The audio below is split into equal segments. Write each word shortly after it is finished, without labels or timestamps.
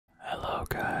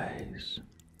guys,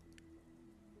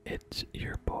 it's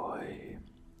your boy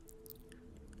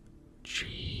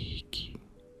Cheeky,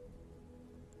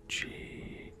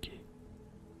 Cheeky,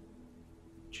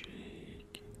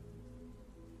 Cheeky,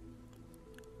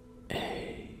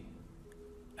 ASMR,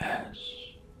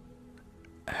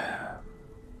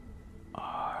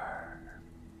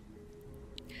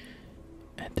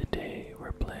 and today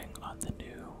we're playing on the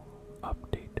new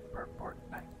update for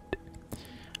Fortnite.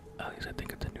 At least I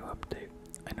think it's a new update.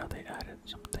 I know they added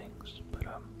some things, but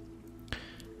a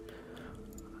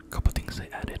couple things they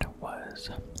added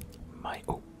was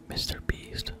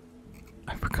MrBeast.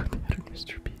 I forgot they added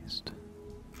MrBeast.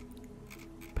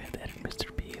 But they added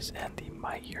MrBeast and the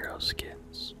My Hero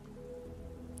skins.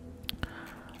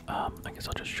 I guess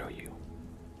I'll just show you.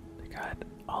 They got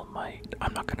all my.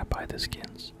 I'm not gonna buy the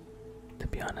skins, to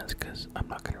be honest, because I'm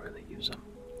not gonna really use them.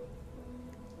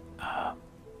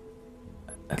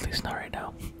 At least not right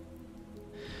now.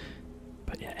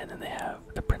 But yeah, and then they have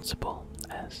the principal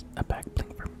as a back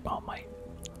bling for All Might.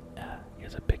 He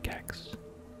has a pickaxe.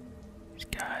 He's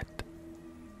got.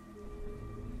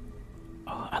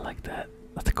 Oh, I like that.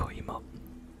 That's a cool emote.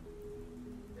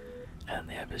 And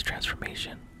they have his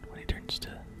transformation when he turns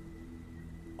to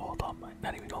old All Might.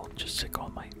 Not even old, just sick All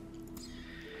Might.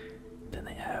 Then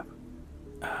they have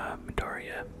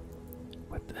Midoriya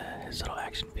with his little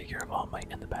action figure of All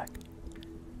Might in the back.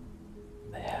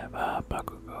 They have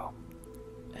Bakugo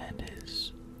and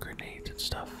his grenades and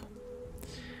stuff.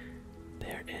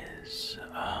 There is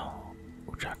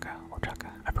Ochaka.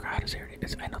 I forgot how to say her name.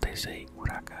 I know they say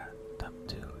Uraka,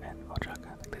 Too, and Ochaka.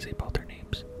 I think they say both their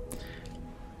names.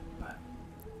 But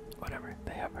whatever.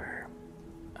 They have her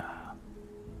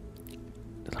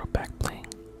the little back bling.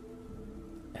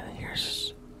 And then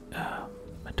here's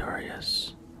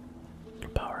Midoriya's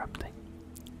little power up thing.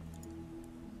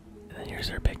 And then here's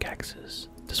their pickaxes.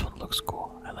 This one looks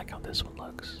cool. I like how this one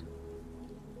looks.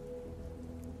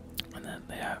 And then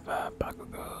they have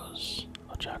Bakugo's,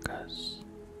 Ochaka's,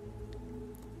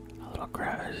 a little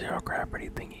zero gravity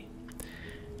thingy.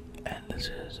 And this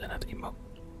is another emote.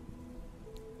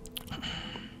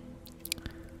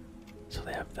 So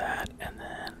they have that, and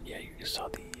then yeah, you just saw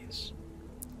these.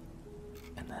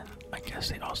 And then I guess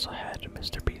they also had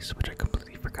MrBeast, which I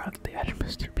completely forgot that they added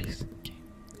MrBeast in the game.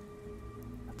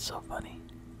 That's so funny.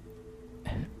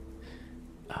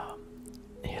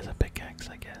 He has a pickaxe,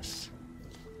 I guess.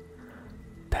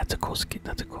 That's a cool skin.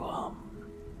 That's a cool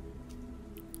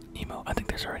emote. I think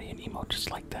there's already an emote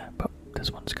just like that, but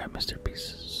this one's got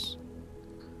MrBeast's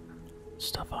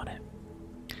stuff on it,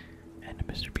 and a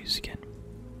MrBeast skin.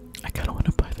 I kind of want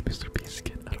to buy the MrBeast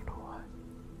skin. I don't know why.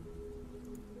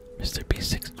 MrBeast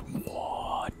 6.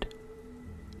 What?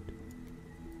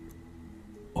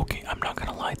 Okay, I'm not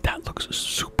gonna lie. That looks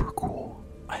super cool.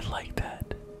 I like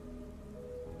that.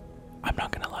 I'm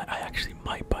not gonna lie. I actually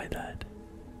might buy that.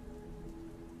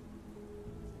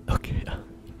 Okay.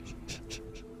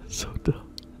 So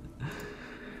dumb.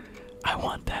 I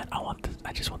want that.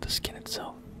 I just want the skin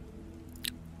itself.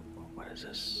 What is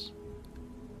this?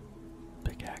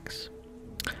 Pickaxe.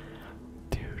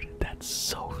 Dude, that's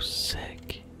so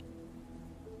sick.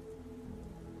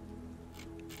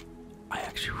 I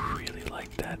actually really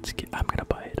like that skin. I'm gonna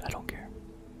buy it. I don't care.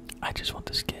 I just want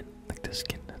the skin. Like the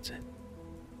skin, that's it.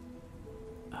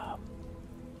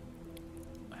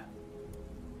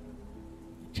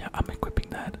 Yeah, I'm equipping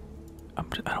that. I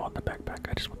don't want the backpack.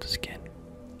 I just want the skin.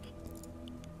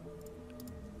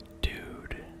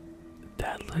 Dude,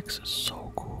 that looks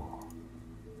so cool.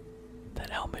 That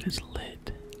helmet is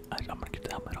lit. I'm gonna get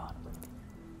the helmet on.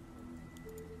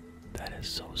 That is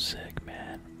so sick,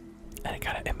 man. And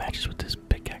it matches with this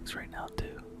pickaxe right now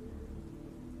too.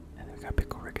 And we got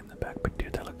Pickle Rick in the back, but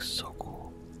dude, that looks so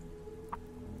cool.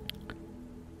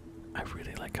 I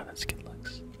really like how that skin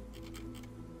looks.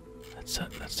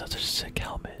 That's such a sick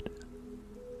helmet.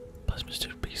 Plus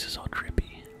MrBeast is all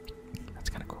drippy. That's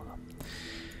kinda cool though.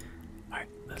 Alright,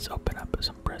 let's open up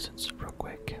some presents real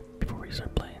quick before we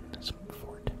start playing some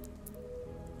Fort.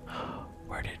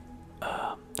 Where did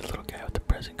the little guy with the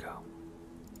present go?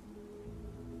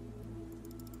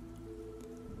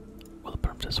 We'll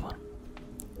open up this one.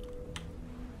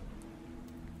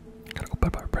 Gotta open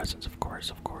up our presents, of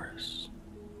course.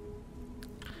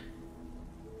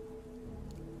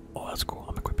 Oh, that's cool.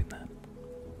 I'm equipping that.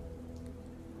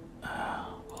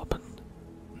 We'll open.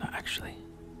 No, actually.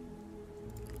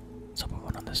 Let's open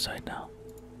one on this side now.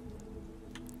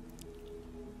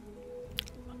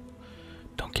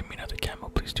 Don't give me another camo,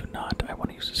 please do not. I want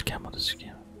to use this camo.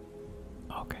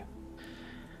 Okay.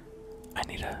 I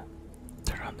need to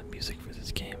turn on the music for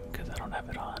this game because I don't have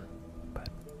it on. But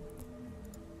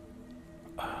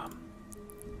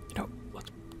you know,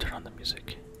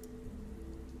 music.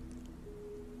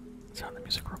 Let's on the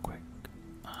music real quick.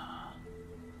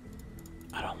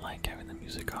 I don't like having the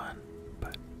music on,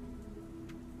 but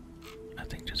I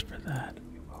think just for that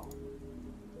we will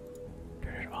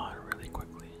turn it on really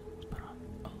quickly. Let's put on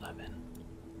 11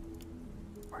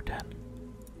 or 10.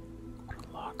 Go to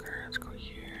locker, let's go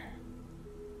here.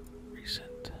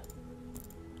 Recent.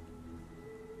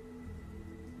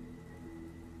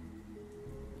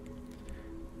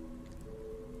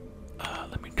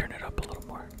 Let me turn it up a little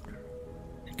more.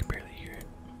 You can barely hear it.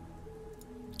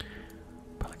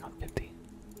 Put like on 50.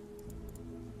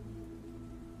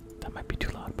 That might be too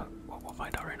loud, but we'll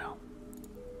find out right now.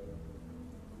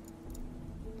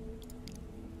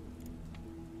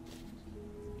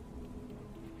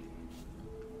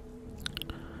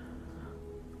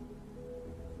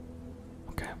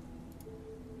 Okay.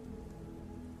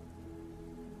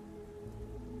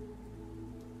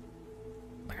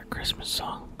 Like a Christmas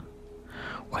song.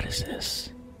 What is this?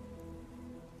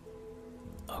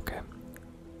 Okay.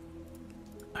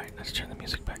 Alright, let's turn the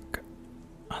music back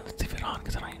on. Let's leave it on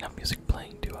because I don't even have music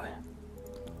playing, do I?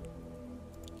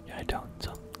 Yeah, I don't,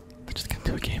 so let's just get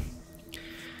into a game.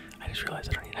 I just realized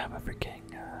I don't even have a freaking,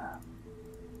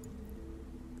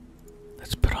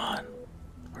 let's put on,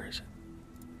 where is it?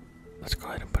 Let's go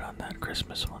ahead and put on that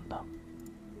Christmas one though.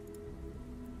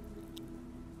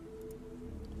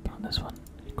 Put on this one,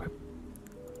 equip.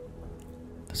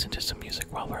 Listen to some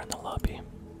music while we're in the lobby.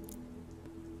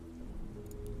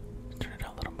 Turn it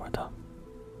down a little more though.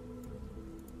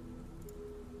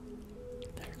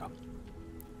 There you go.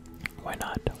 Why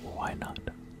not? Why not?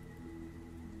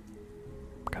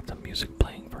 Got some music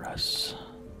playing for us.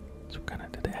 So kinda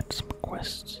did they add some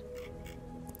quests?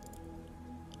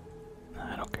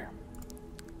 Nah, I don't care.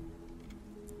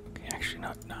 Okay, actually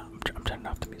no, I'm turning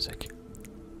off the music.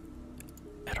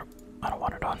 I don't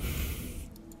want it on.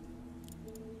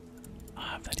 I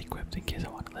have that equipped in case I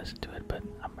want to listen to it, but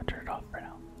I'm gonna turn it off for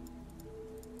now.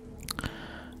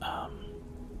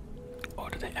 Oh,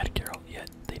 did they add Carol yet?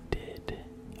 They did.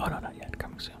 Oh no, not yet.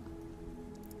 Coming soon.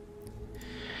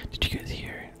 Did you guys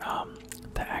hear?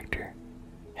 The actor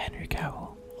Henry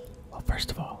Cavill. Well,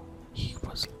 first of all, he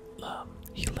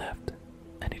left,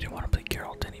 and he didn't want to play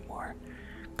Geralt anymore,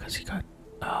 cause he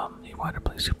wanted to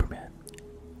play Superman.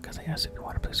 Cause I asked if he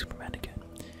wanted to play Superman again.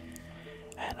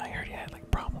 And I heard he had like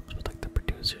problems with like the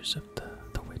producers of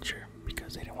the Witcher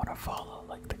because they didn't want to follow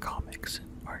like the comics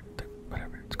or the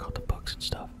whatever it's called, the books and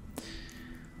stuff.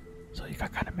 So he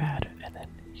got kind of mad, and then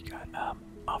he got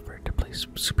offered to play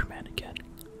Superman again.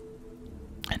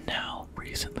 And now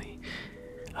recently,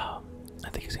 I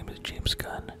think his name is James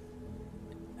Gunn,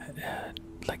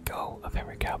 let go of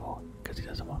Henry Cavill because he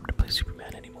doesn't want him to play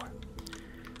Superman anymore,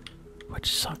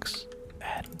 which sucks.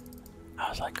 And I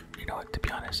was like, you know what, to be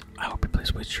honest, I hope he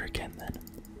plays Witcher again then.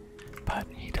 But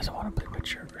he doesn't want to play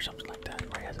Witcher or something like that,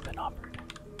 or he hasn't been offered.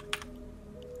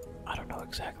 I don't know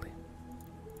exactly.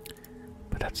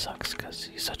 But that sucks because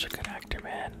he's such a good actor,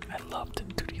 man. I loved him,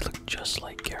 dude. He looked just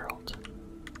like Geralt.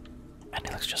 And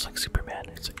he looks just like Superman.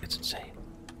 It's insane.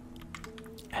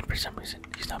 And for some reason,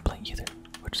 he's not playing either,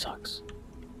 which sucks.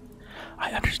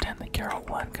 I understand the Geralt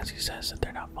one because he says that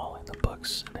they're not following the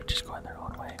books and they're just going their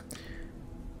own way.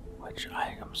 Which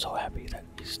I am so happy that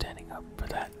he's standing up for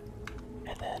that.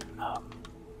 And then,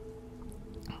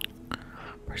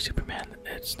 for Superman,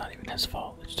 it's not even his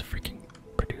fault. It's the freaking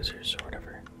producers or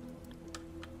whatever.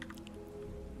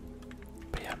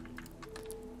 But yeah.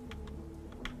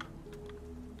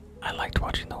 I liked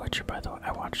watching The Witcher, by the way.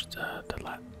 I watched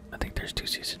I think there's 2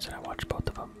 seasons and I watched both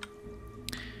of them.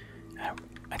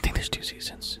 I think there's 2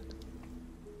 seasons.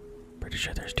 Pretty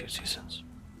sure there's 2 seasons.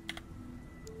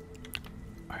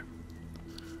 Alright.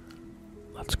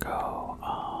 Let's go,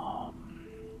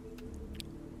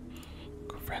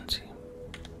 go Frenzy.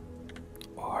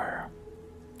 Or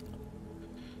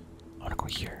I wanna go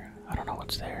here. I don't know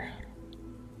what's there.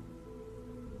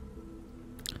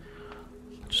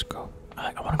 Let's just go.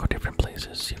 I wanna go different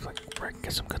places, see if like where I can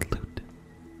get some good loot.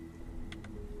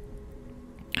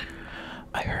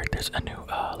 I heard there's a new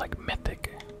like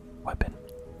mythic weapon.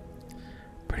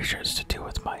 Pretty sure it's to do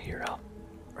with my hero.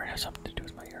 Or it has something to do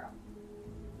with my hero.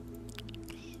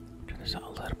 Turn this out a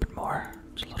little bit more.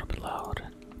 It's a little bit loud.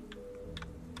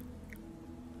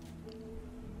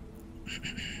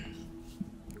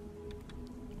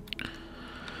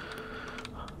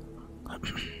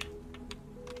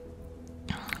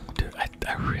 Dude,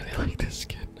 I really like this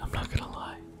skin. I'm not gonna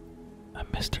lie. A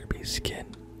MrBeast skin,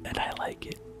 and I like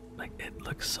it. Like, it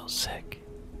looks so sick.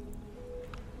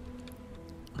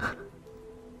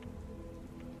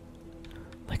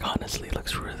 Like, honestly, it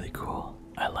looks really cool.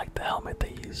 I like the helmet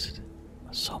they used.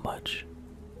 So much.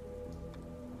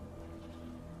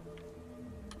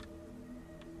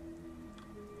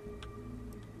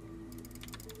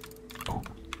 Oh,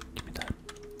 give me that.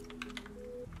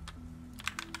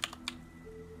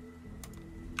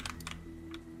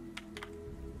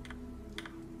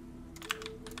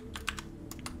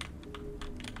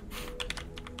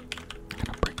 I'm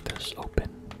gonna break this open.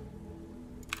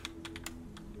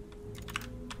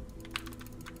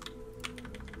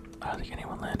 I don't think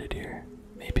anyone landed here.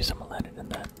 Maybe someone landed in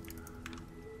that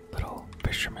little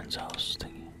fisherman's house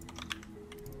thingy.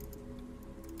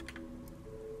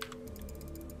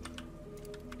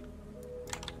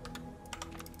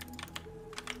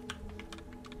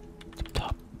 It's up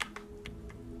top.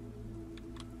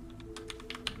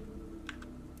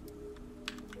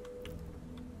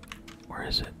 Where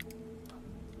is it?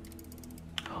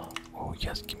 Oh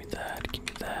yes, give me that, give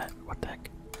me that. What the heck?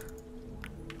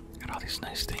 Got all these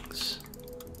nice things.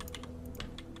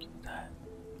 Give me that.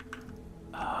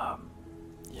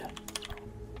 Yeah.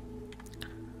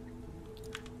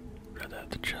 Rather have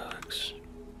the jugs.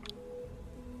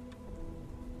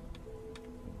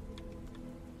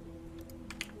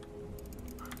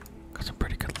 Got some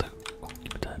pretty good loot. Oh,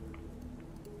 give me that.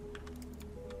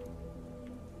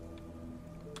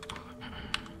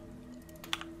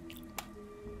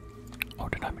 Oh,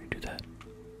 did I mean to do that?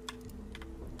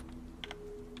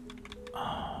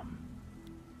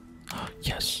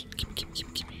 Yes. Gimme, gimme,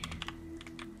 gimme, gimme.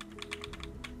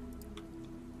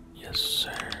 Yes,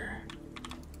 sir.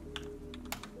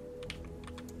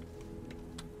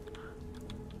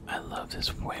 I love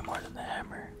this way more than the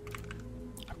hammer.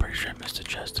 I'm pretty sure I missed a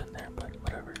chest in there, but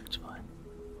whatever, it's fine.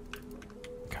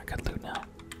 Got good loot now.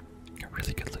 Got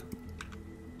really good loot.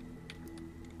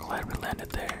 Glad we landed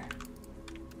there.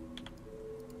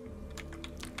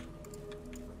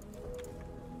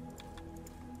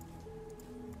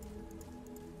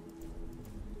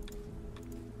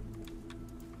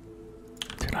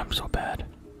 Dude, I'm so bad.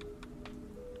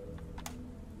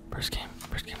 First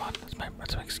game on.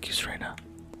 That's my excuse right now.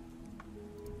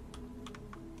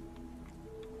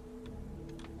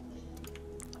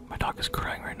 My dog is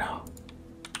crying right now.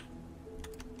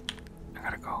 I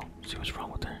gotta go see what's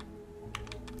wrong with her.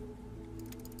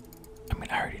 I mean,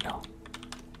 I already know.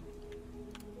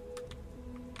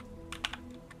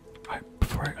 Alright,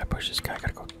 before I push this guy, I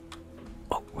gotta go.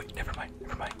 Oh, wait, never mind,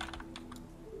 never mind.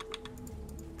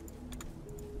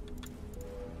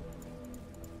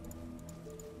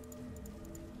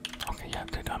 Okay, yeah,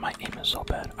 dude, my aim is so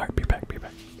bad. Alright, be back, be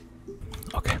back.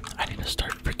 Okay, I need to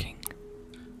start freaking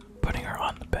putting her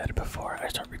on the bed before I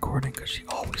start recording because she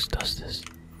always does this.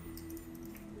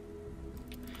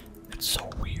 It's so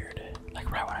weird.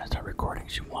 Like, right when I start recording,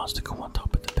 she wants to go on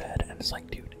top of the bed, and it's like,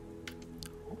 dude,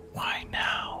 why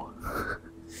now?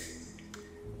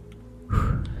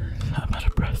 I'm out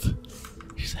of breath.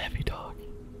 She's a heavy dog.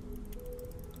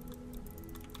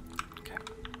 Okay.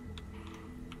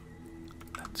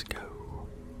 Let's go.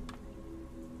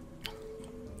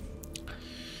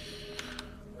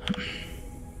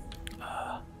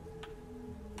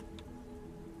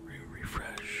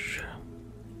 Refresh.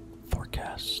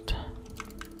 Forecast.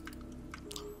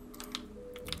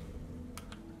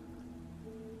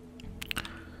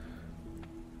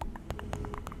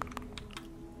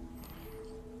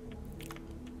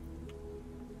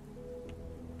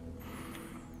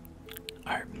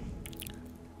 Alright.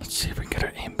 Let's see if we can get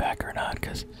our aim back or not,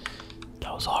 because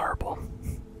that was horrible.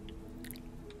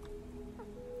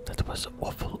 That was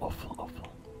awful, awful, awful.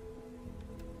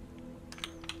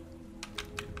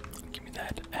 Give me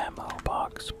that ammo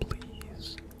box,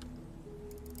 please.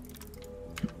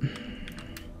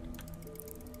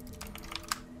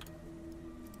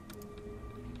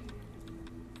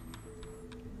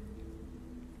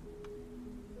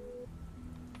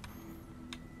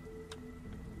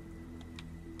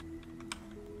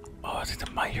 Oh, I think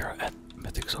the My Hero at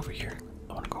Mythic's over here.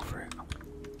 I wanna go for it.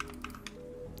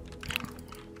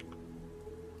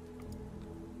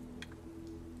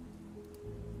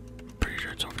 Pretty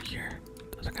sure it's over here.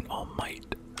 There's like an All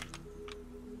Might.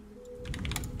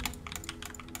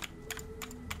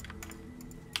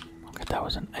 Okay, that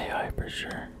was an AI for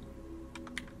sure.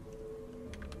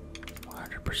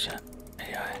 100%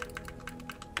 AI.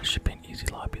 This should be an easy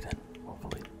lobby then,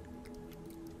 hopefully.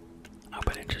 I hope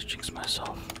I didn't just jinx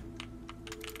myself.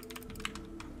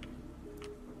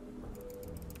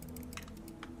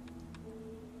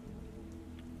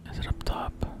 Is it up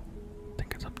top? I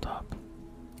think it's up top.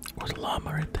 There's a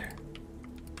llama right there.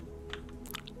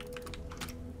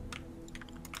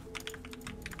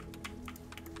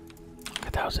 Okay,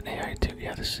 that was an AI too.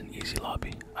 Yeah, this is an easy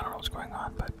lobby. I don't know what's going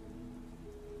on, but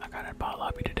I got a bot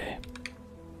lobby today.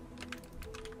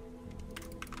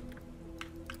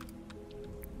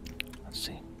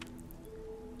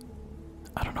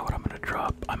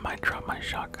 drop my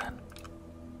shotgun.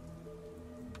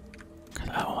 Cause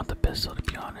I don't want the pistol, to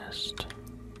be honest.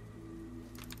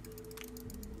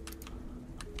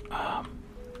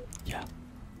 Yeah.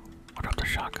 I'll drop the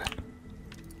shotgun.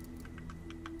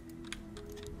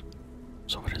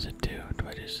 So what does it do? Do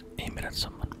I just aim it at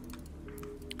someone?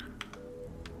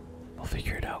 We'll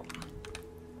figure it out.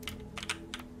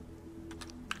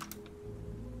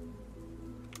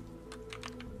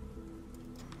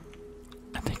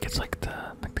 I think it's like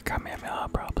the Kamehameha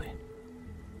probably.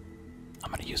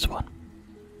 I'm gonna use one.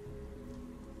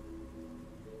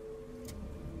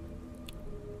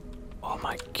 Oh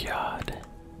my god.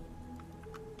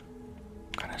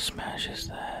 What kind of smash is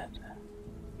that?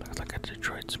 Looks like a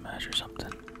Detroit smash or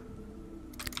something.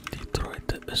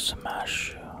 Detroit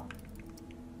smash.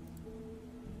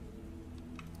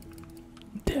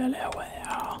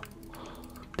 Delaware.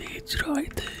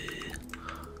 Detroit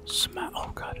smash.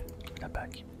 Oh god. Give me that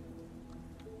back.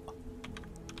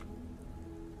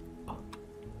 Oh.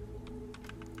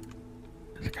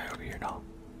 There's a guy over here now.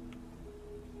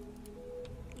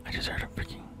 I just heard a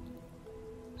freaking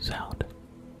sound.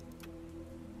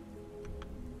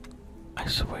 I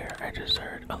swear I just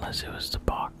heard, unless it was the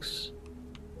box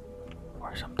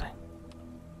or something.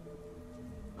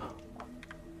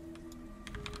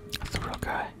 That's the real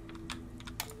guy.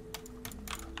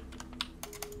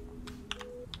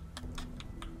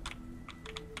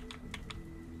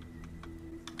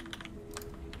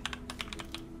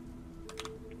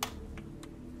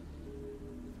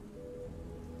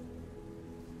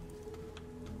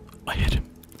 I hit him.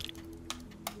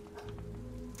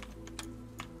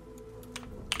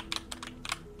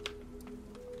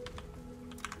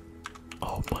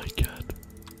 Oh my god.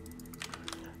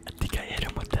 I think I hit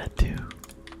him with that too.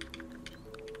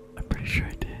 I'm pretty sure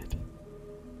I did.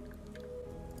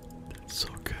 That's so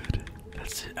good.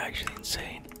 That's actually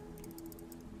insane.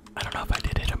 I don't know if I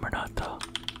did hit him or not though.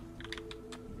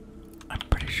 I'm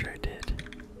pretty sure I did.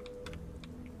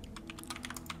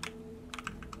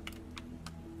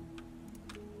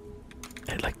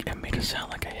 It made it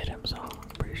sound like I hit him, so I'm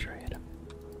pretty sure I hit him.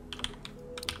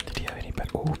 Did he have any better?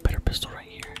 Oh, better pistol right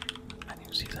here. I didn't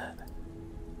even see that.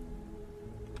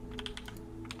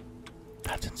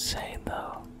 That's insane,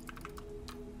 though.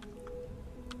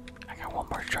 I got one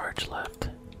more charge left.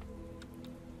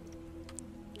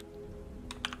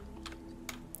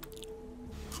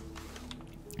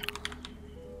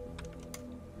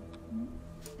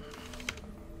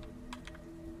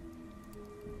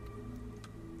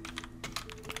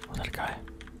 Was that a guy?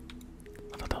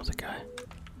 I thought that was a guy.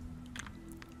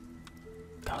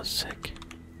 That was sick.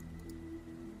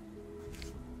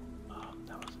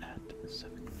 That was at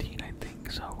 17, I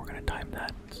think. So we're gonna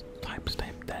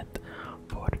timestamp that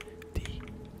for the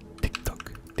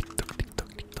TikTok.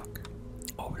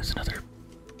 Oh, there's another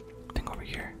thing over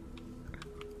here.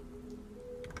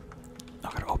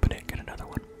 I gotta open it. Get another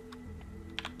one.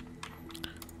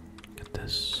 Get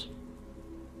this.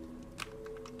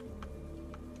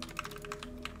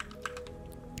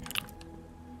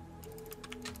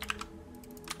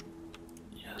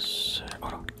 Yes, sir. Oh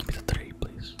no, give me the 3,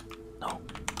 please. No.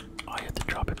 Oh, I have to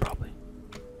drop it probably.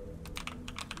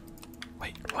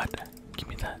 Wait, what? Give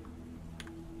me that.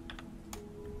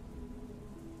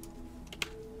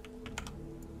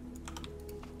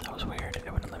 That was weird.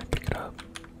 It wouldn't let me pick it up.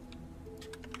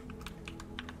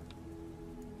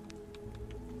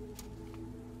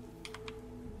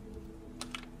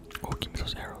 Oh, give me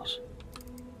those arrows.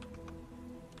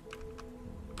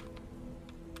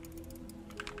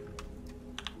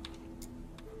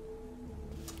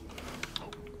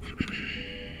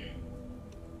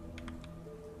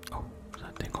 Oh, there's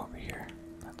that thing over here.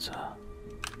 That's oh,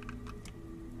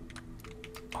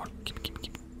 give me.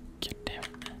 Get damn it.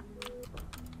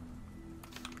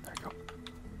 There we go.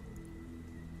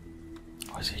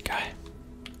 Oh, I see a guy.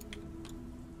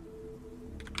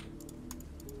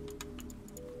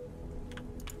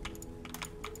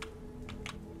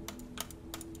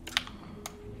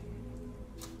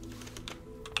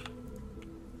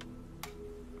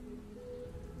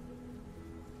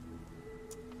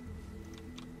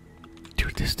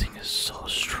 Dude, this thing is so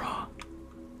strong.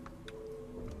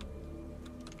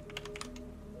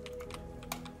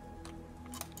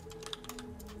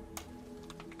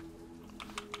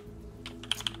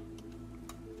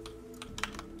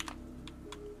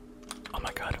 Oh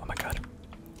my god, oh my god.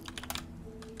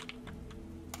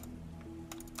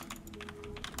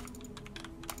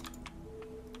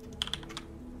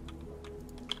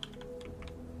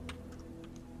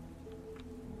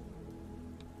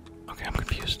 Okay, I'm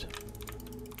confused.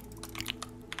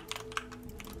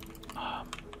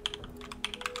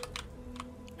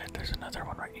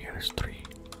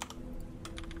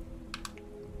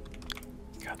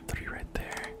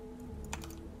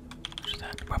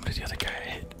 What happened to the other guy I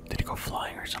hit? Did he go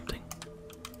flying or something?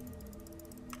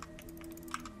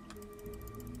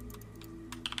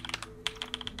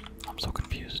 I'm so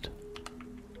confused.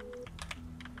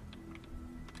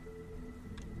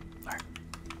 Alright.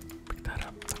 Pick that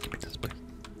up. So give me this, please.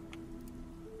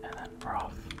 And then we're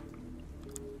off.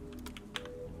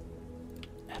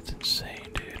 That's insane,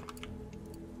 dude.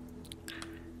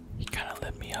 He kind of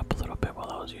lit me up a little bit while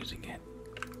I was using it.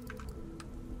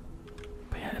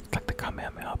 But yeah, it's like the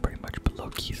Kamehameha pretty much, but low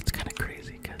keys it's kind of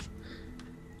crazy because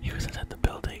he was inside the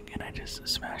building and I just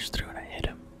smashed through and I hit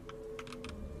him.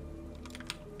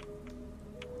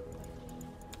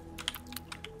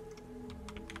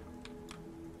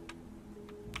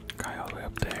 Guy all the way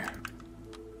up there.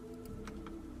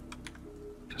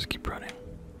 Just keep running.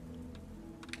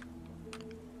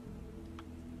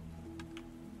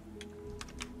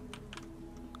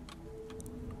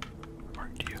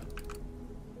 Marked you.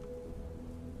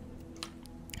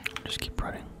 Just keep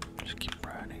running. Just keep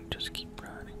running. Just keep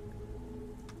running.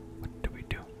 What do we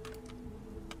do?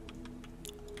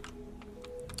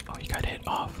 Oh, he got hit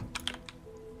off.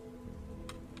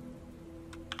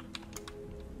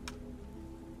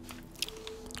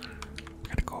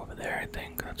 Gotta go over there, I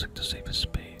think. That's like the safest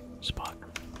spot.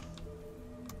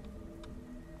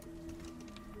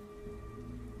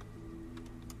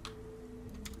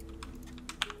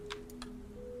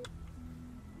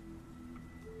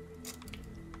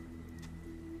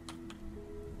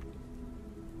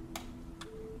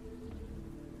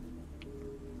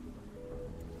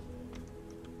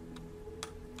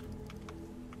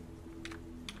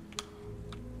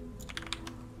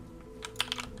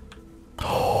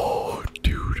 Oh,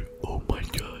 dude. Oh my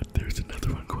god. There's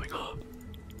another one going off.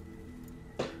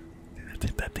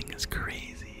 That thing is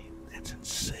crazy. It's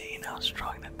insane how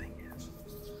strong that thing is.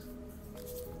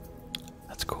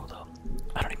 That's cool though.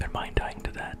 I don't even mind dying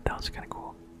to that. That was kind of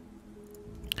cool.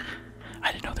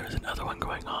 I didn't know there was another one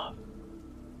going off.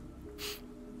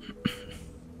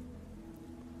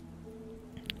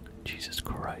 Jesus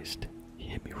Christ. He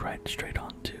hit me right straight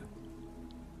on too.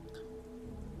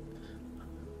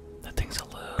 That thing's a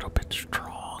little bit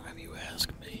strong if you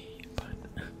ask me, but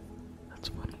that's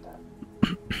funny.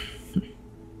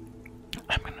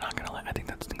 I'm not gonna lie, I think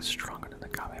that thing's stronger than the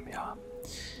Kamehameha.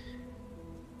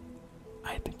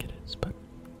 I think it is, but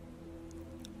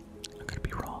I could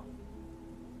be wrong.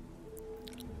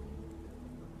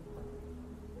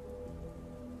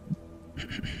 I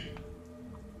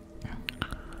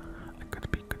could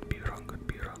be wrong, could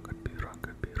be wrong, could be wrong,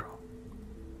 could be wrong.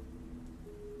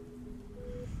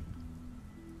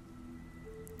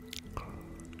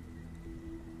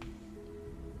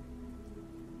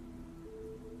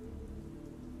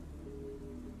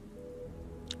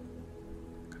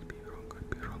 Could be wrong, could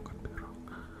be wrong, could be wrong.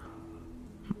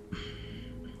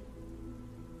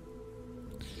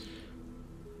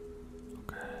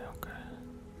 Okay, okay,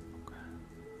 okay.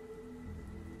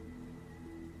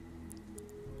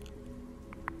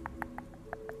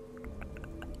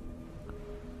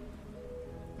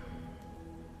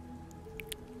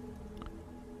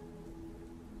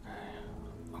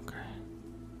 Okay.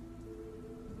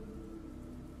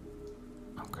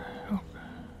 Okay, okay.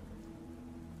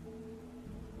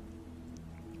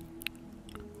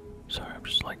 Sorry, I'm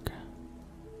just like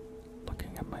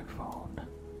looking at my phone.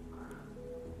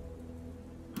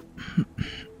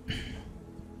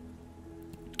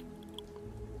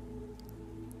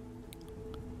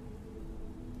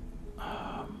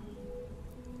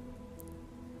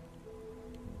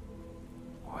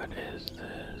 What is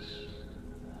this?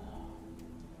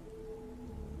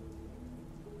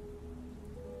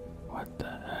 What the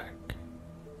heck?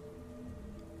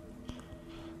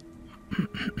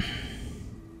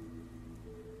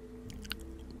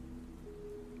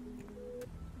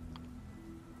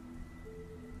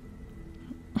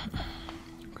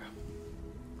 Okay.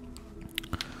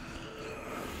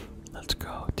 Let's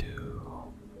go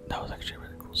to. That was actually a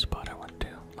really cool spot I went to.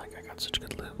 Like, I got such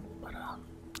good loot, but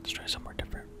let's try somewhere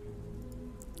different.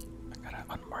 I gotta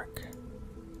unmark,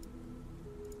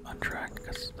 untrack,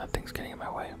 because that thing's getting in my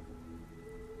way.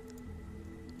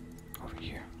 Over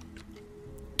here.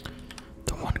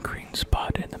 The one green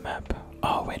spot in the map.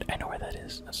 Oh, wait, I know where that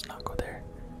is. Let's not go there.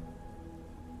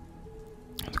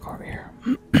 Let's go over here.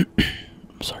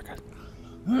 I'm sorry, guys.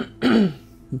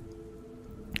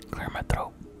 Clear my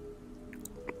throat.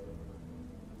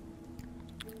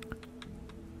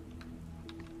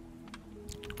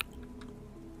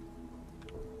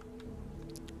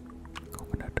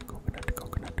 Coconut, coconut,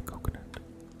 coconut, coconut.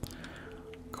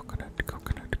 Coconut,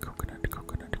 coconut, coconut,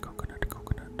 coconut, coconut,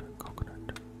 coconut,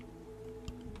 coconut.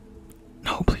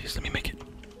 No, please, let me make it.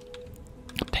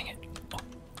 Dang it. Oh.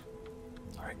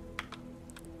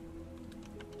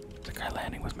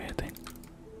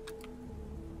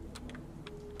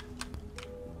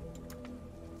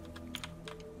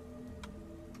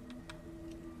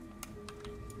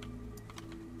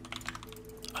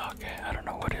 Okay, I don't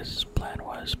know what his plan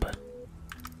was, but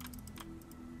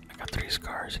I got 3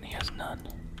 scars and he has none,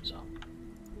 so.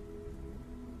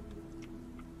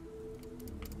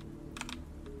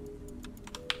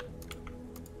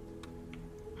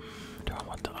 Do I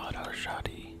want the auto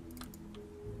shotty?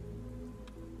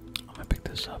 I'm gonna pick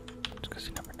this up just because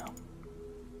you never know.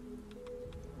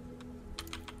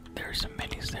 There's some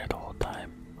minis there the whole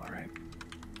time. Alright.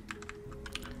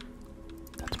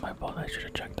 That's my fault. I should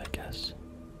have checked, I guess.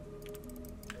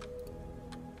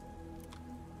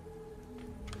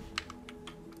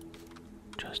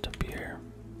 Just up here.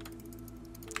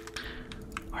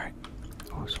 Alright.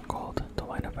 Oh, some gold. Don't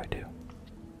mind if I do.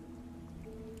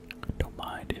 Don't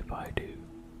mind if I do.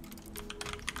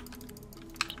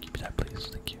 Keep that, please.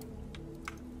 Thank you.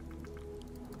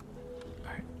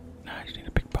 Alright. Now I just need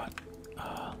a big pot.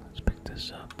 Let's pick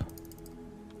this up.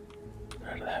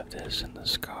 I'd rather have this in the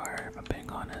scar, if I'm being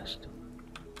honest.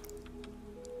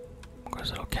 Go to this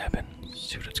little cabin,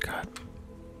 see what it's got.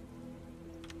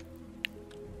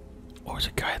 Oh, there's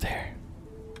a guy there.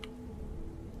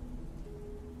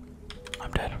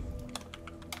 I'm dead.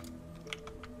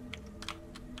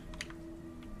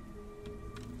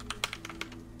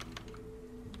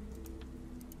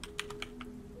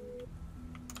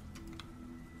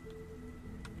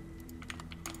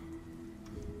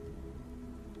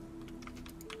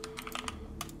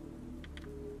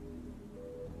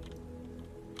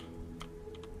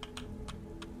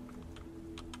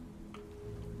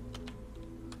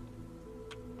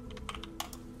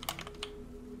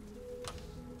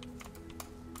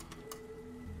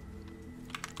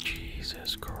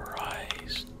 Jesus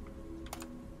Christ.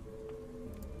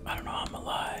 I don't know how I'm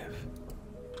alive.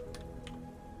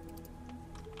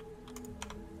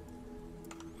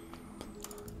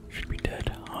 Should be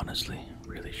dead, honestly.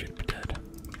 Really should be dead.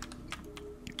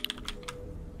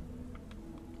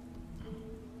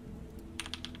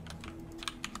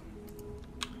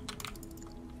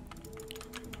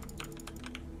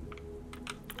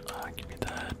 Give me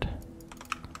that.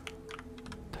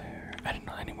 There. I didn't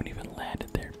know anyone even landed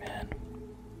there, man.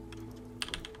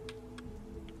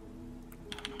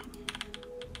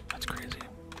 That's crazy.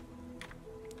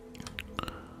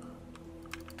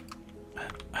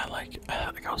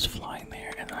 I was flying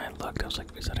there and then I looked, I was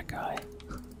like, is that a guy?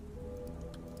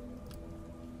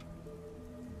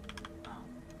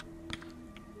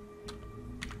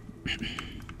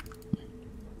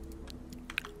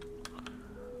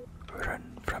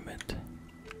 Run from it.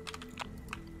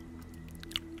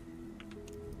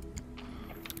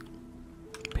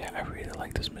 But yeah, I really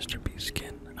like this MrBeast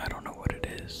skin. I don't know what it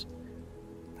is.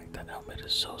 Like, that helmet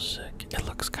is so sick. It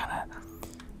looks kinda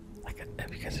like,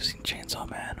 have you guys ever seen Chainsaw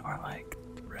Man or like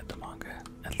read the manga?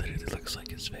 It literally looks like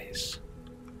his face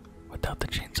without the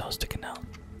chainsaw sticking out.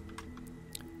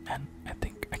 And I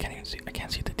think I can't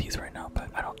see the teeth right now, but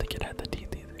I don't think it had the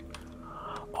teeth either.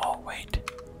 Oh wait.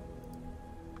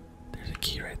 There's a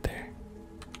key right there.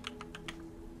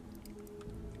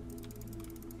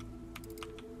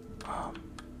 I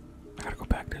gotta go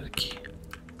back. There's a key.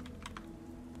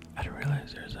 I didn't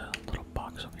realize there's a little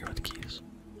box over here with keys.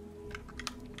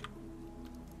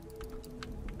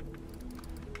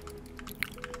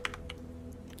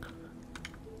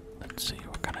 Let's see,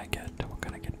 what can I get? What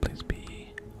can I get? Please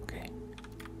be. Okay.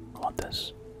 I want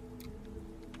this.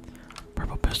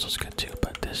 Purple pistol's good too,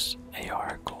 but this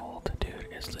AR gold, dude,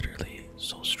 is literally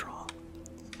so strong.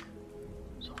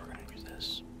 So we're gonna use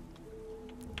this.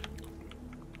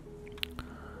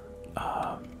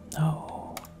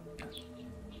 No. Yes.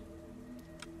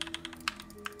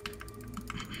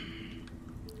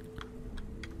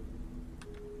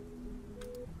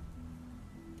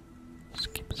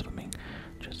 Just keep swimming.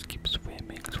 Just keep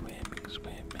swimming, swimming,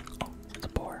 swimming. Oh, it's a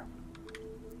boar.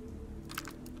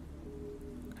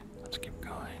 Okay, let's keep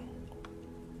going.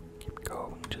 Keep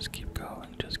going, just keep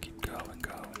going, just keep going,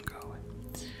 going, going.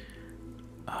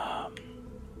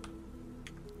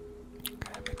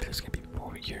 Okay, maybe there's gonna be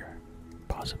over here.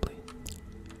 Possibly.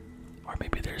 Or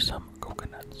maybe there's some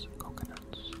coconuts.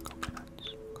 Coconuts.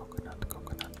 Coconuts. Coconut.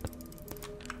 Coconut.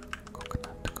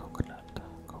 Coconut. Coconut.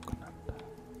 Coconut.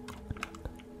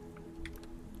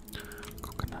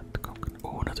 Coconut. Coconut.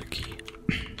 Oh, another key.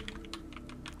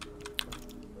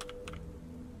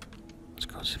 Let's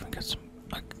go see if we can get some,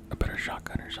 like, a better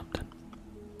shotgun or something.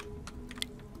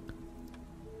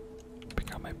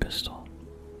 Pick out my pistol.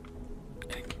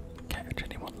 Can't catch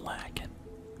anyone lacking.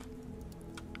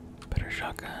 Better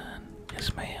shotgun,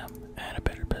 yes ma'am, and a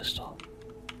better pistol.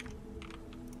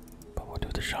 But we'll do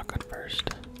the shotgun first.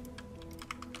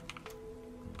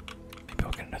 Maybe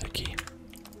we'll get another key.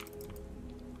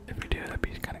 If we do, that'd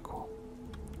be kind of cool.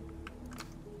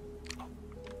 Oh.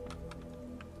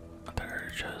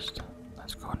 chest.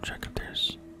 Let's go and check if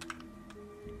there's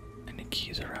any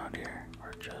keys around here,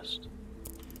 or just.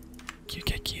 Can you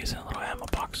get keys in little ammo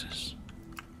boxes?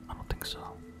 I don't think so.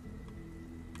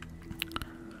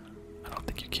 I don't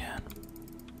think you can.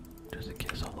 Just in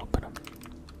case, I'll open them.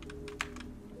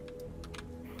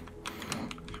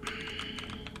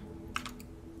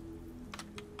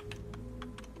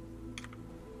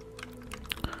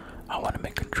 I want to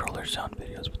make controller sound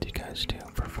videos with you guys too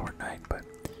for Fortnite, but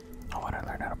I want to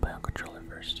learn how to play on controller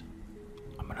first.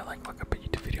 I'm gonna like look up a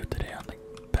YouTube video today on like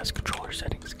best controller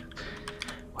settings.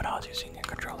 When I was using a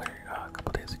controller a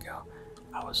couple days ago,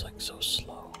 I was like so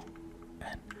slow,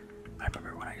 and I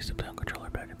remember when I used to play on controller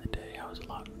back in the day, I was a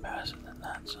lot faster than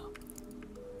that. So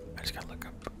I just gotta look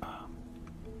up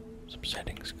some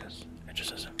settings because it just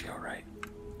doesn't feel right.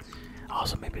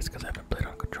 Also, maybe it's because I haven't played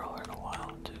on controller in a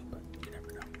while too, but you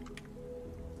never know.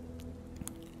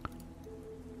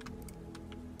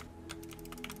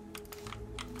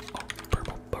 Oh,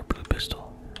 purple or blue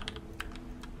pistol.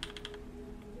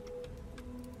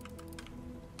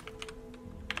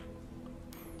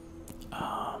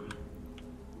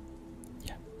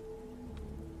 Yeah.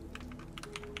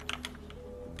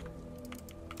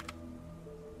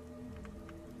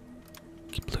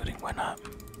 Keep looting, why not?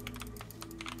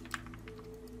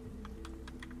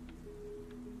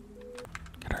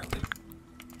 Get our loot.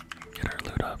 Get our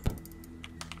loot up.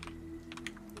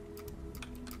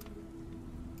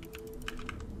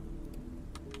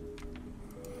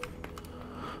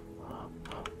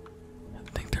 I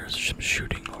think there's some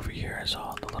shooting over here. I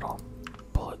saw the little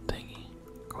bullet thingy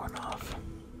going off.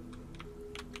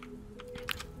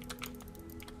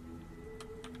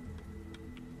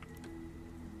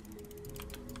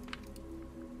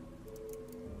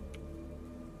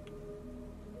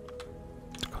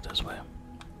 Let's go this way.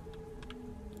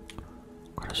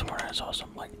 Could have sworn I saw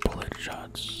some like bullet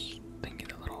shots thingy,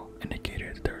 the little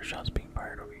indicator that there were shots being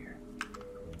fired over here.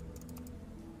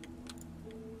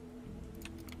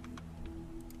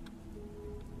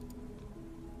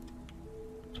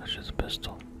 So it's just a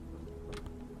pistol.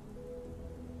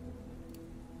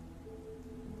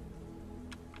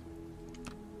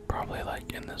 Probably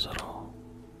like in this little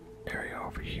area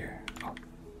over here. Oh.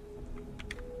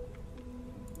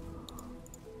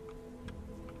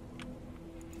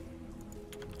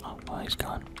 Oh, well, he's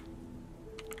gone.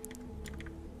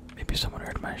 Maybe someone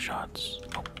heard my shots.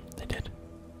 Oh, they did.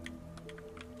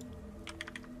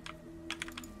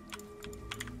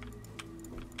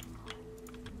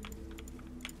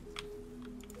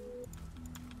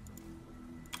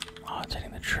 Oh, it's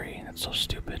hitting the tree. That's so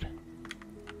stupid.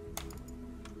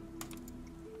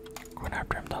 Going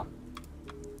after him though.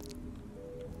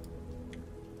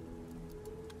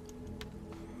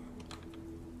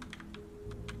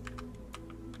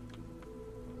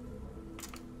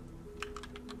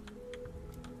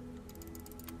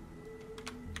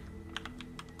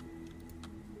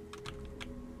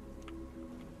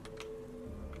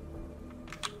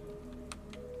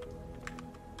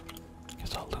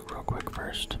 Guess I'll look real quick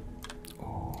first.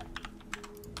 Ooh.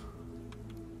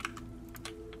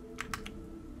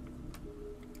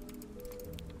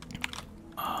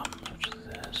 Switch to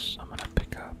this. I'm gonna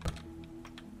pick up.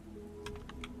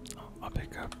 Oh, I'll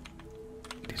pick up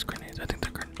these grenades. I think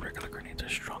the regular grenades are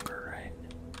stronger, right?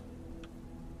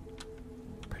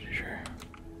 Pretty sure.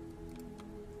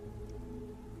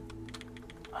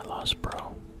 I lost,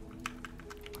 bro.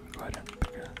 Let me go ahead and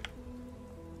pick it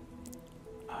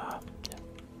up. Yeah.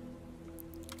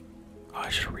 Oh, I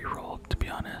should re-roll, to be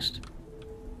honest.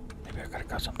 Maybe I could've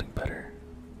got something better.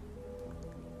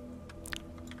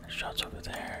 There's shots over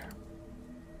there.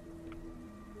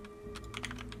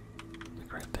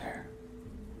 Like right there.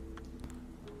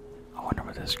 I wonder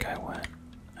where this guy went.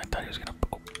 I thought he was gonna.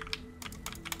 Oh.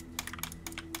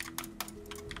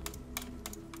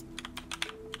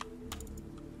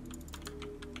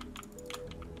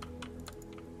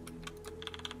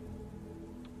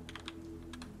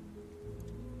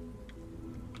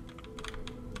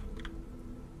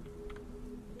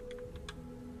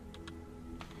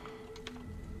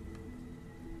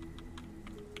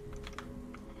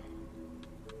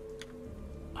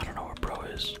 I don't know where bro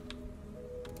is.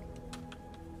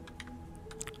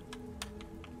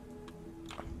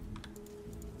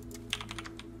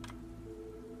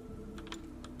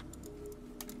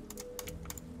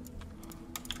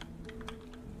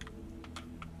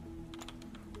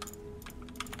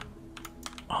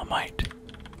 All might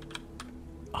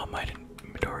in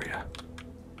Midoriya.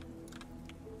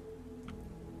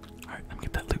 Alright, let me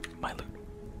get that loot, my loot.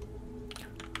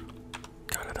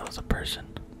 Got it, that was a person.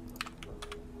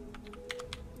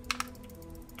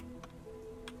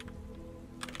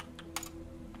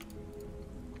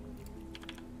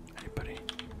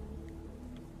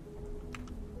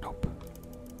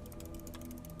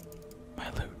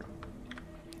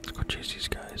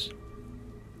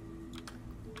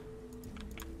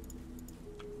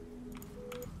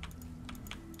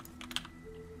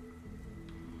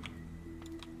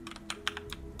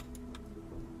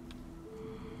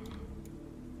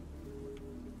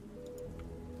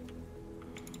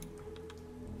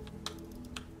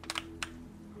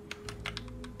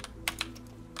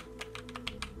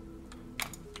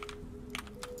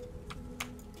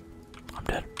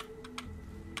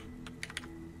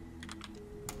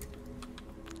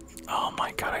 Oh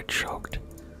my god, I choked.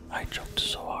 I choked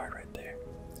so hard right there.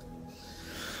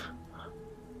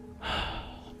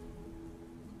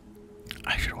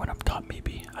 I should have went up top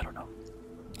maybe. I don't know.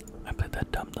 I played that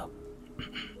dumb though.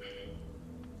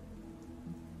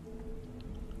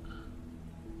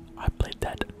 I played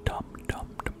that dumb.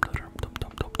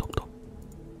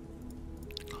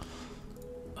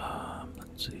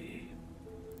 Let's see.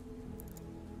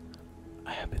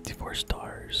 I have 54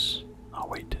 stars. I'll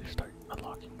wait to start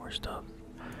unlocking more stuff.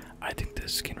 I think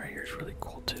this skin right here is really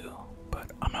cool too,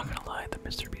 but I'm not gonna lie, the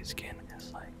MrBeast skin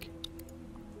is like,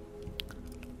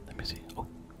 let me see. Oh,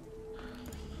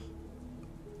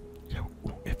 yeah.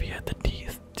 If he had the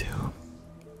teeth too,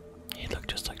 he'd look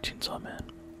just like Chainsaw Man,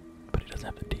 but he doesn't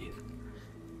have the teeth.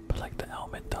 But like the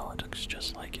helmet though, it looks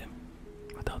just like him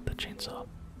without the chainsaw.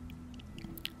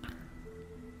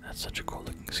 That's such a cool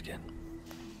looking skin.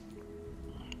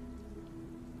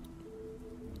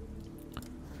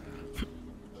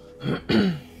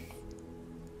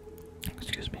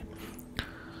 Excuse me.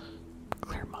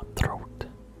 Clear my throat.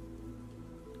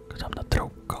 Cause I'm the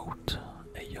throat goat.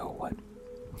 Hey yo, what?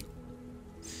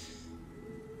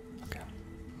 Okay.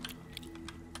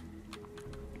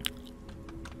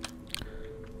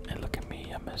 And look at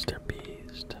me, I'm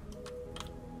MrBeast.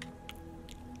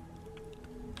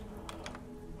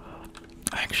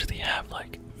 I actually have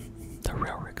like the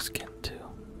real Rick skin too.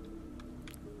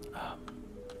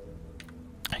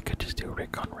 I could just do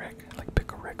Rick on Rick, like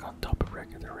pick a Rick on top of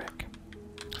regular Rick.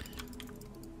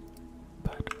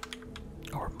 But,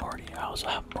 or Morty, I also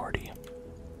have Morty.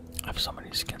 I have so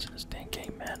many skins in this dang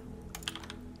game, man.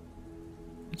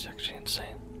 It's actually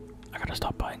insane. I gotta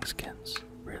stop buying skins,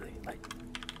 really, like,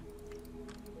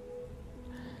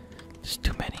 there's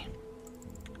too many.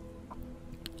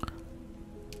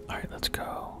 Alright, let's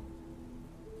go.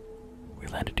 We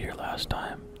landed here last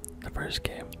time, the first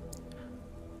game.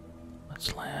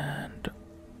 Let's land.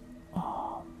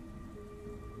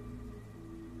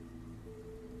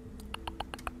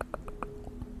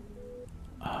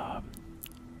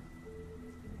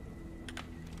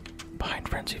 Behind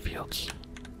Frenzy Fields.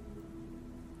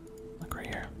 Look right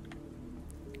here.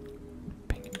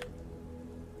 Ping.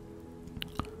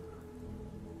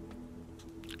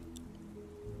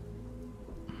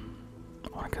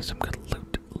 I want to get some good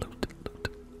loot.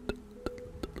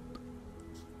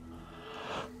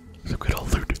 Some good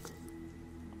old loot.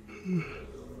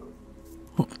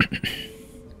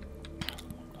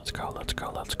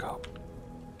 Let's go.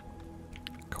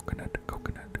 Coconut.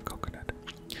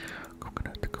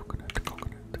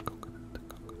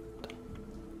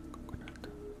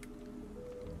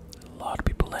 A lot of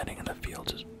people landing in the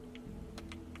fields.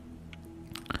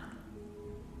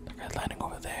 The guy's landing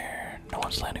over there. No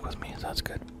one's landing with me, so that's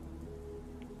good.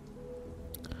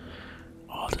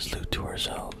 All this loot to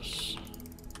ourselves.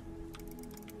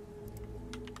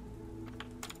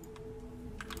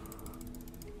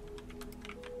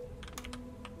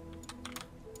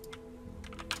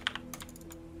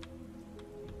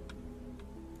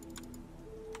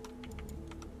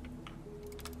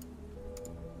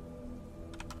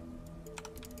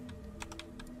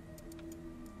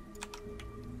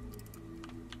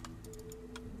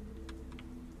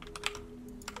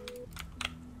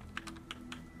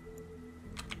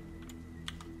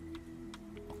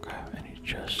 Any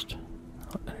chest?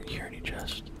 I don't hear any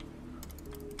chest.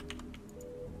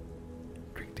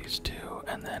 Drink these two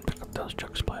and then pick up those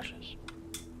jug splashes.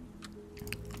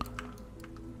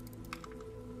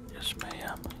 Yes,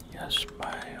 ma'am. Yes,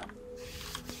 ma'am.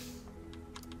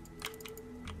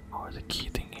 Oh, there's a key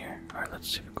thing here. Alright, let's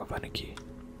see if we can find a key.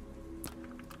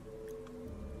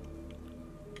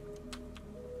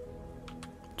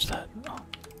 What's that? Oh,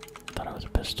 I thought it was a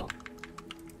pistol.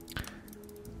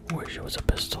 Wish it was a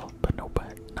pistol, but no,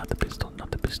 not the pistol, not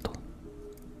the pistol.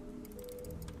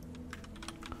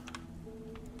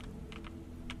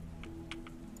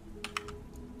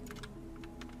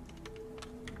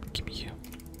 Give me you.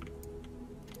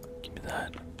 Give me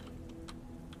that.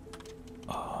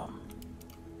 I'll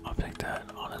take that,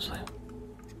 honestly.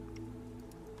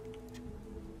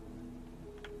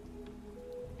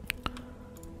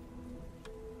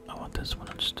 I want this one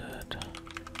instead.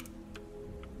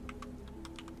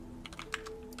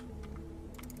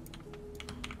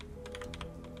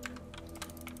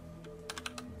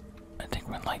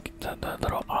 When like the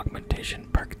little augmentation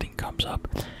perk thing comes up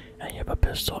and you have a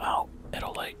pistol out,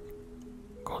 it'll like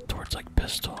go towards like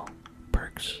pistol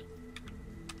perks.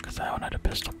 Cause I don't have a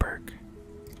pistol perk.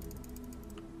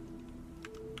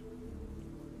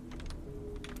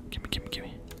 Gimme.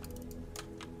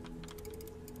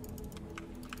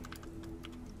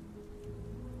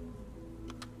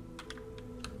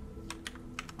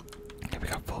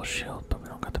 full shield, but we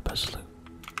don't got the best loot.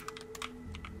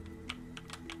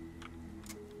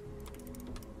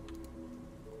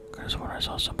 Cause when I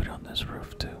saw somebody on this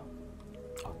roof too.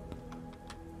 Oh.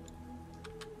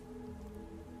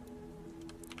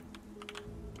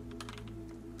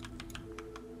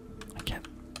 I can't.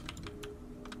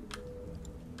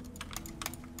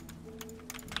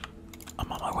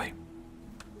 I'm on my way.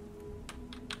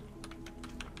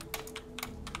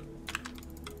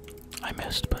 I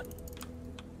missed, but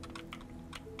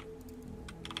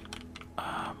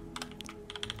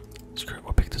screw it,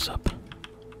 we'll pick this up.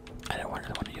 I don't really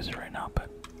want to use it right now, but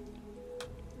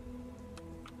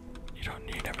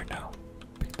you never know.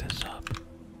 Pick this up.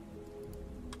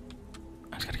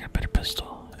 I just gotta get a better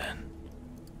pistol and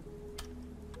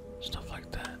stuff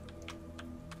like that.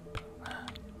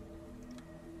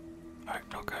 Alright,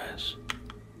 no guys.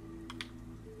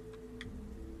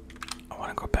 I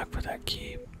wanna go back for that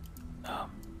key.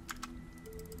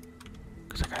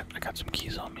 Cause I got some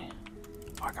keys on me.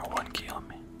 Oh, I got one key on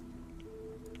me.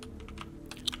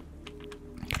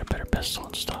 Get a better pistol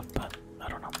and stuff, but I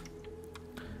don't know.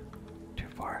 Too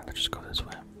far. Let's just go this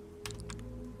way.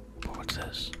 But what's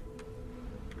this?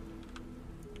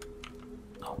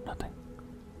 Oh, nothing.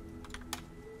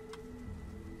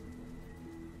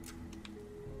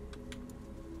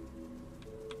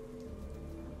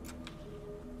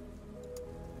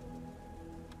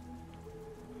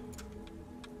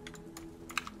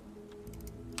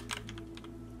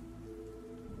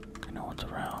 Okay, no one's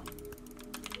around.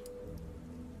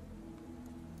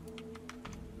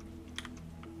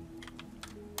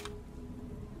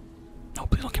 No,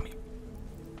 please don't get me.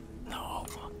 No.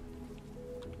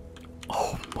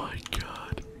 Oh my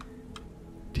god.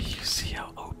 Do you see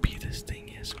how OP this thing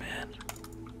is, man?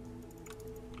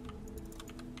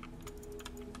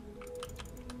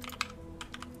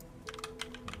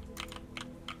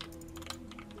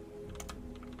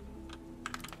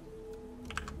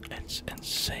 It's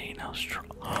insane how strong.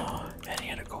 Oh, and he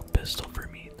had a gold pistol for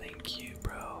me. Thank you,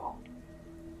 bro.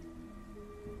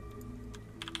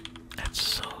 That's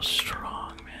so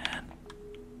strong, man.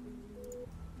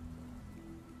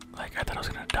 Like, I thought I was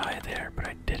gonna die there, but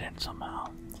I didn't somehow.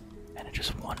 And it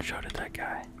just one-shotted that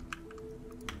guy.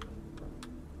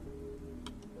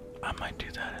 I might do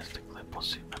that as the clip. We'll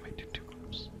see. I might do 2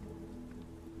 clips.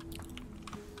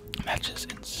 That's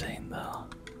just insane, though.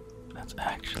 That's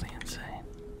actually insane.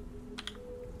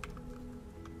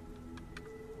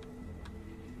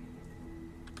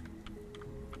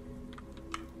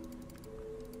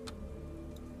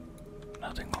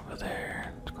 Nothing over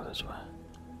there. Let's go this way.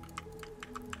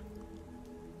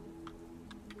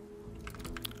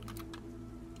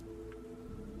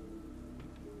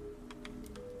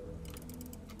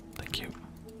 Thank you.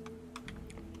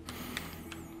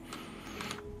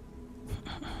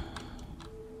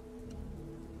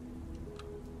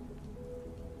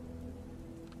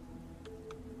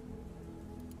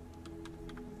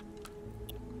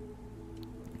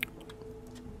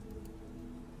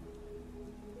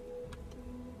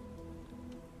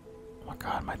 Oh my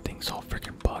god, my thing's all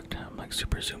freaking bugged. I'm like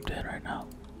super zoomed in right now.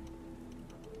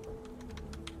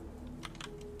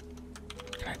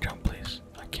 Can I jump, please?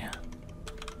 I can't.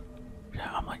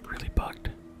 Yeah, I'm like really bugged.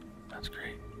 That's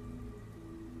great.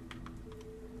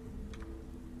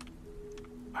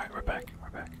 Alright, we're back. We're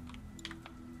back.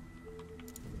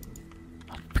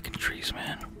 Oh, freaking trees,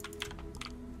 man.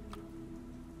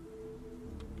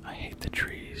 I hate the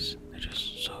trees. They're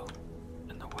just so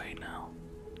in the way now.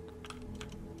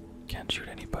 Can't shoot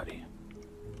anybody.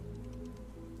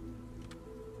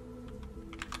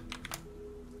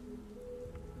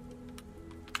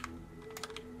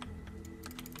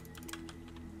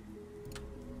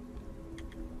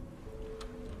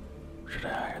 Should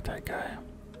I hire that guy?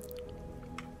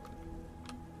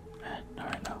 Not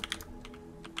right now.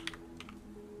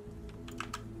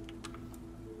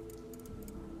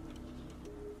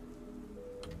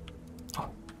 Oh,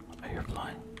 I hear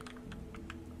flying.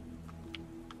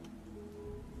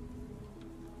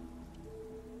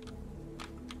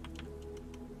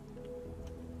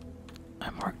 I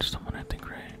marked someone, I think,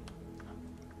 right?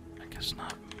 I guess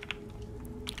not.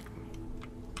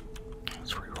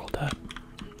 Let's re-roll that.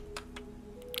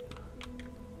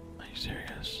 Are you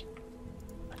serious?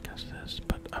 I guess this,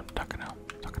 but I'm not gonna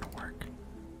work.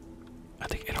 I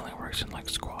think it only works in like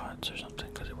squads or something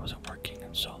because it wasn't working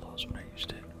in solos when I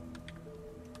used it.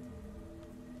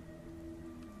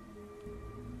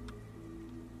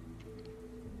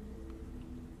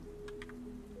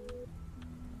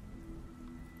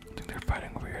 I think they're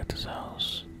fighting over here at this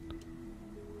house.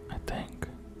 I think.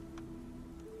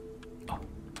 Oh,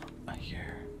 I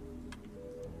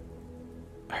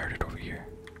heard it over here.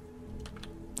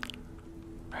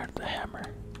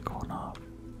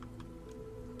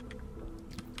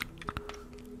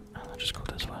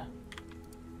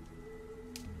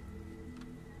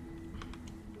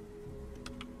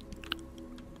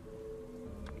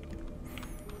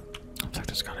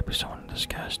 there's gotta be someone in this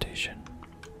gas station.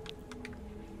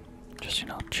 Just, you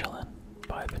know, chilling,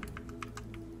 vibing.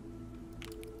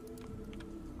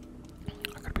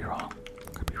 I could be wrong.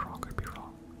 Could be wrong, could be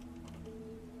wrong.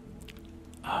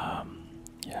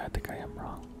 Yeah, I think I am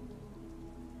wrong.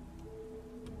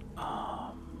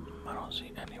 I don't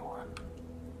see anyone.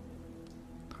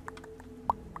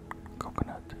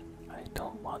 Coconut. I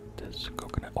don't want this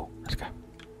coconut. Oh, this guy.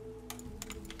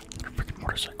 A freaking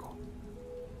motorcycle.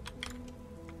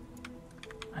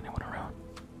 Anyone around?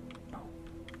 No.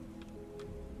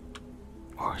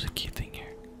 Oh, there's a key thing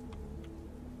here.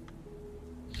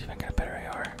 See if I can get a better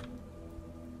AR.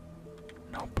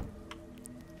 Nope.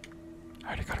 I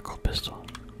already got a gold pistol.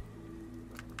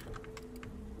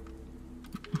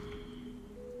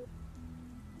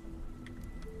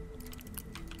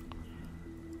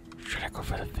 Should I go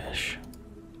for the fish?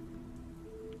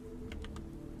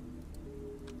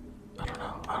 I don't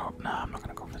know. Nah, I'm not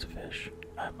gonna go for the fish.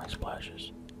 I have my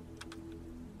splashes.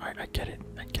 Alright, I get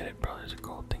it, bro. There's a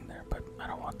gold thing there, but I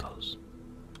don't want those.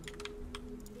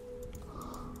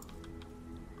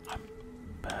 I'm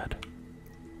bad.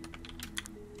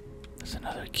 There's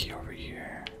another key over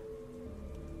here.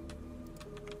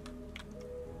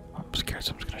 I'm scared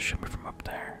someone's gonna shoot me from up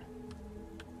there.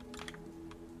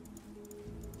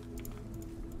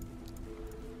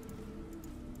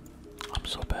 I'm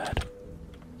so bad.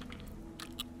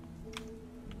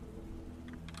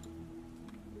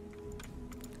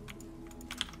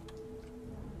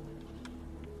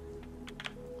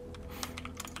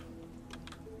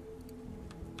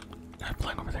 I'm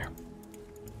flying over there.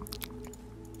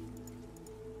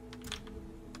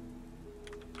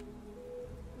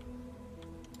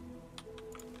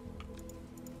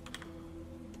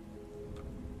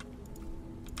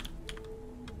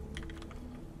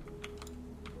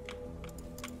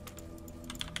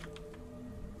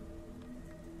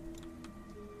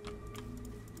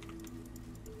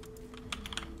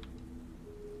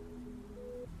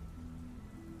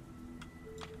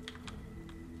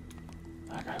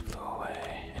 That guy flew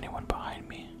away. Anyone behind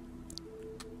me?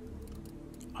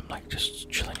 I'm like just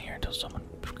chilling here until someone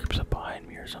creeps up behind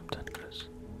me or something, because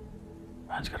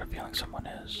I just got a feeling someone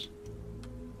is.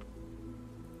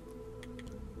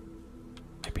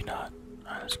 Maybe not.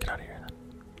 Alright, let's get out of here then.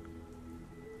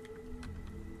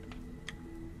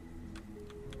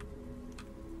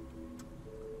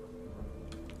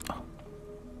 Oh.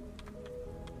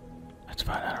 That's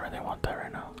fine, I don't really want that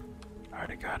right now.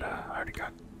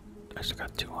 I still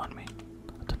got 2 on me.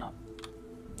 That's enough.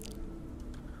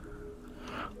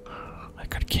 I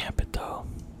could camp it though,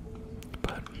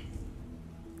 but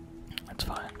that's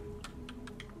fine.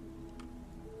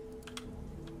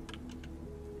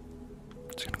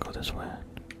 It's gonna go this way.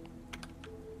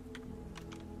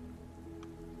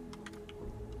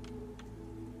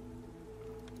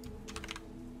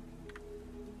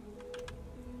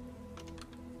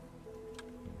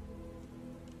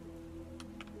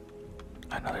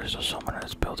 I know there's someone in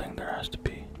this building, there has to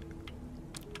be.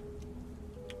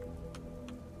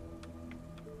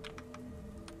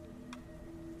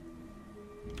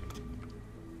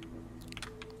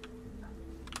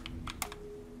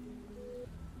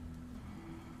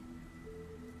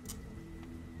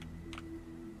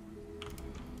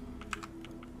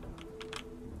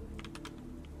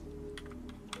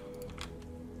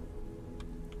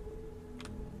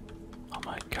 Oh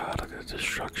my god, look at the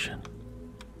destruction.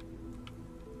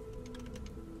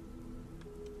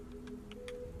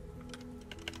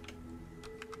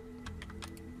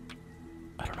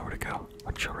 I don't know where to go.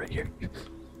 I'll chill right here.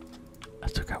 I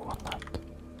still got one left.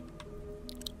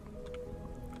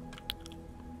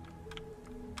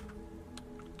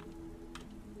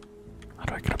 How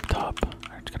do I get up top?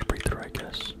 I just gotta breathe through, I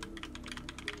guess.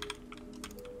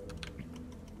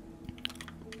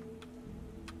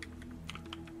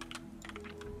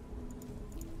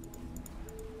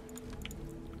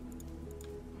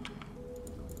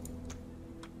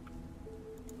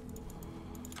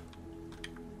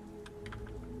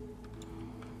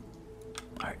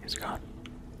 Alright, it's gone.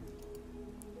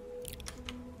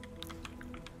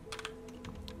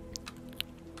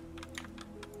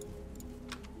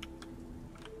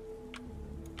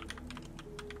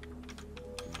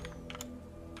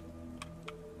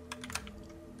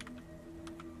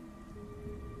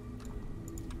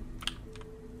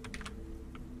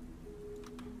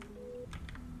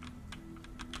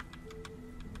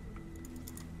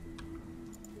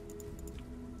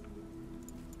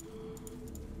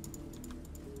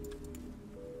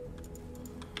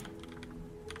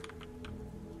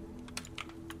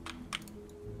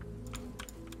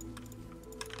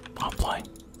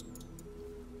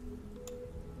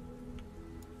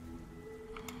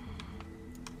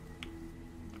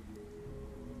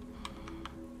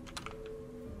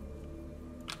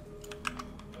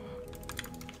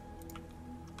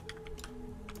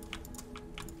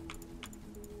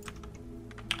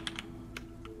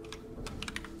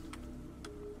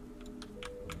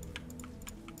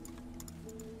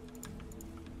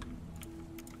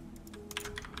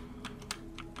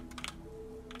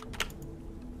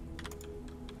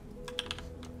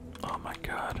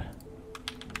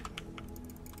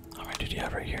 do you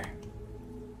have right here?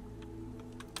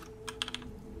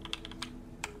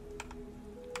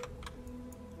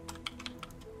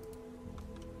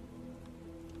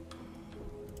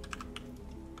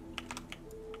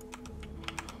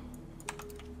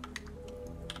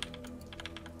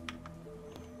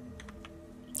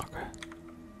 Okay.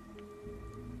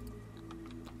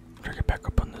 Try to get back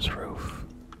up on this roof.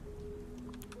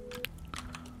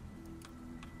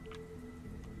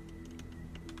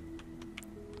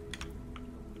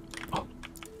 Oh.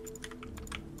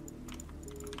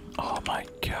 Oh my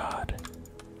God.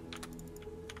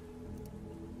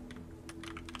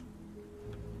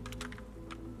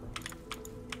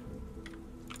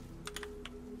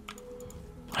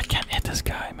 I can't hit this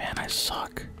guy, man. I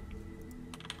suck.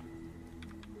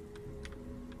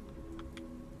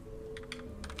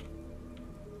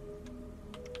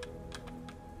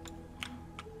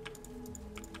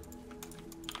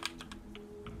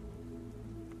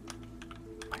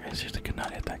 I seriously could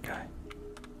not hit that guy.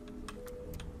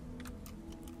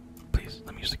 Please,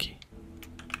 let me use the key.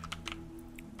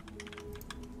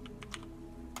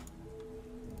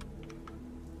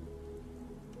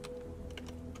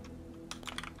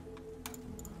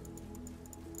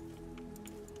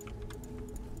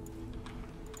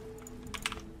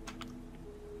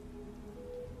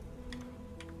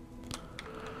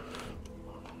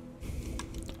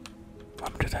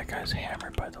 I'm to that guy's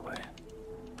hammer, by the way.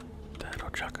 That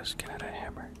Ochaka skin had a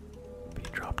hammer. But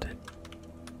he dropped it.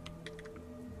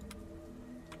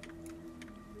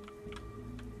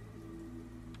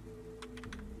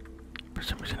 For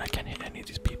some reason I can't hit any of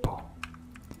these people.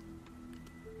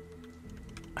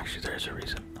 Actually, there's a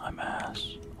reason. I'm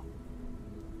ass.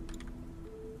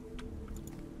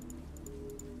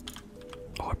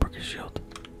 Oh, I broke his shield.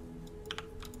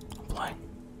 I'm flying.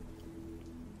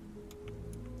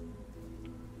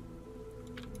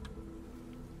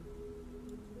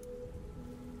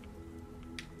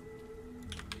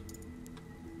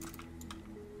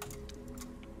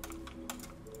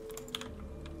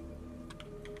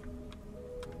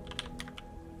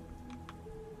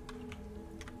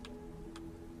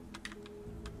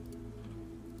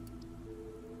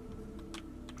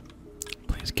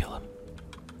 Please kill him.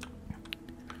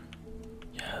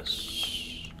 Yes.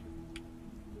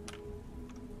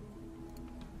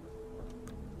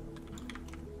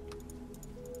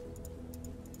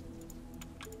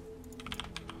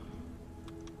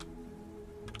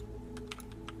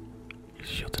 He's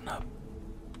shielding up.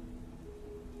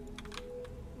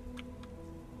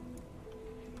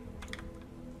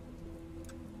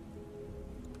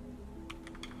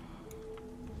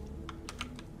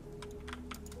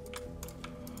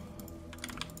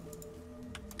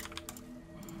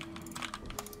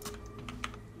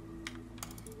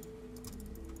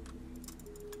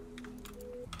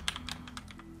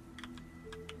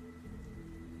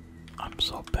 I'm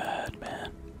so bad,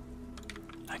 man.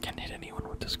 I can't hit anyone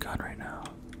with this gun right now.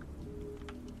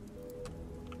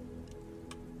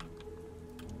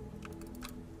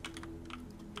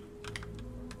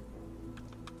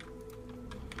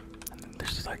 And then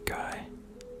there's that guy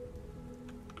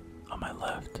on my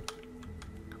left.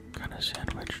 Kind of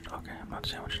sandwiched. Okay, I'm not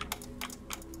sandwiched.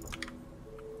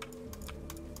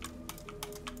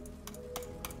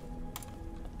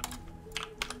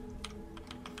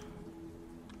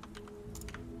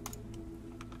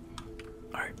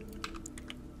 Alright.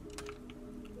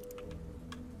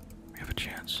 We have a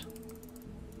chance.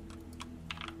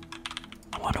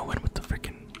 I want to win with the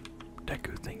freaking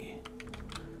Deku thingy.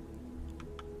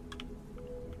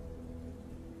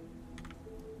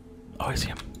 Oh, I see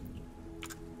him.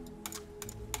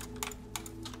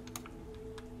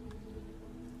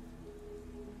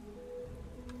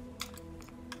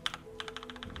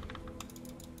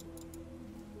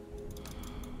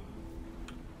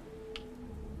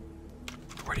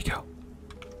 Where'd he go?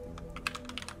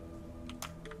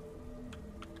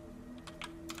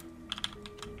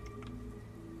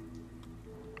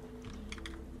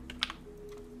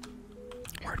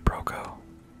 Where'd bro go?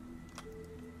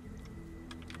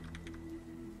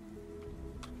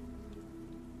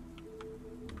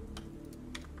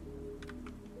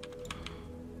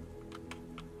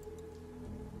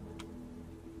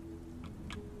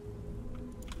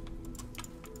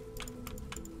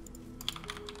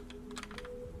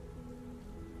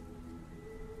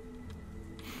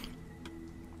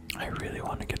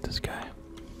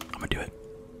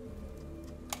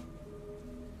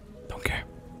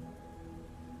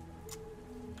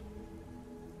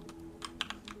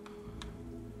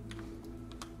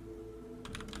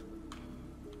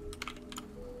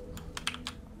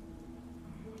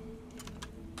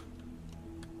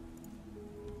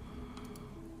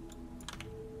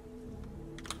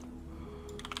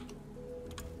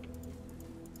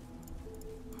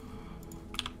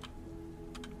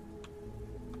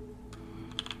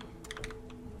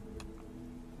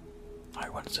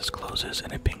 Alright, once this closes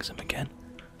and it pings him again,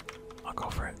 I'll go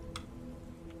for it.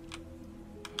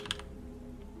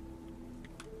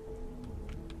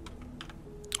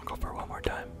 I'll go for it one more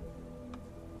time.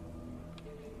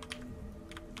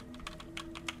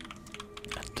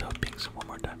 Until it pings him one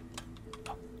more time.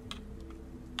 Oh.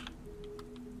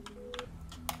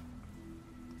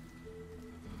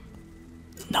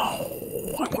 No,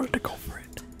 I wanted to go for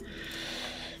it.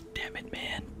 Damn it,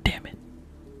 man. Damn it.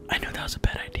 I knew that was a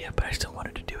bad idea, but I still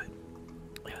wanted to do it.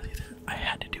 I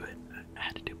had to do it. I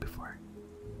had to do it before.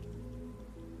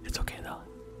 It's okay though.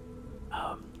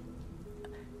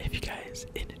 If you guys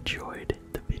enjoyed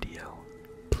the video,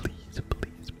 please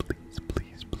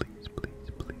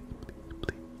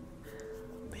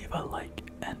leave a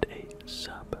like and a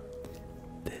sub.